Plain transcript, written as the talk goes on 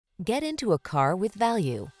Get into a car with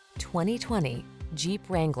value. 2020 Jeep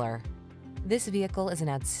Wrangler. This vehicle is an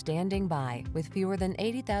outstanding buy with fewer than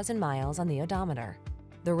 80,000 miles on the odometer.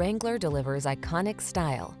 The Wrangler delivers iconic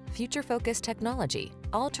style, future-focused technology,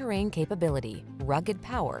 all-terrain capability, rugged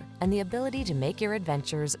power, and the ability to make your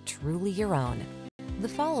adventures truly your own. The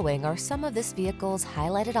following are some of this vehicle's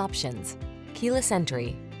highlighted options: keyless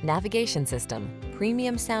entry, navigation system,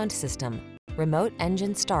 premium sound system, remote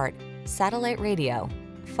engine start, satellite radio,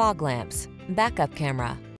 fog lamps, backup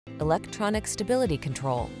camera, electronic stability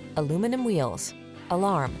control, aluminum wheels,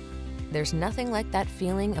 alarm. There's nothing like that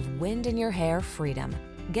feeling of wind in your hair freedom.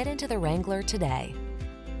 Get into the Wrangler today.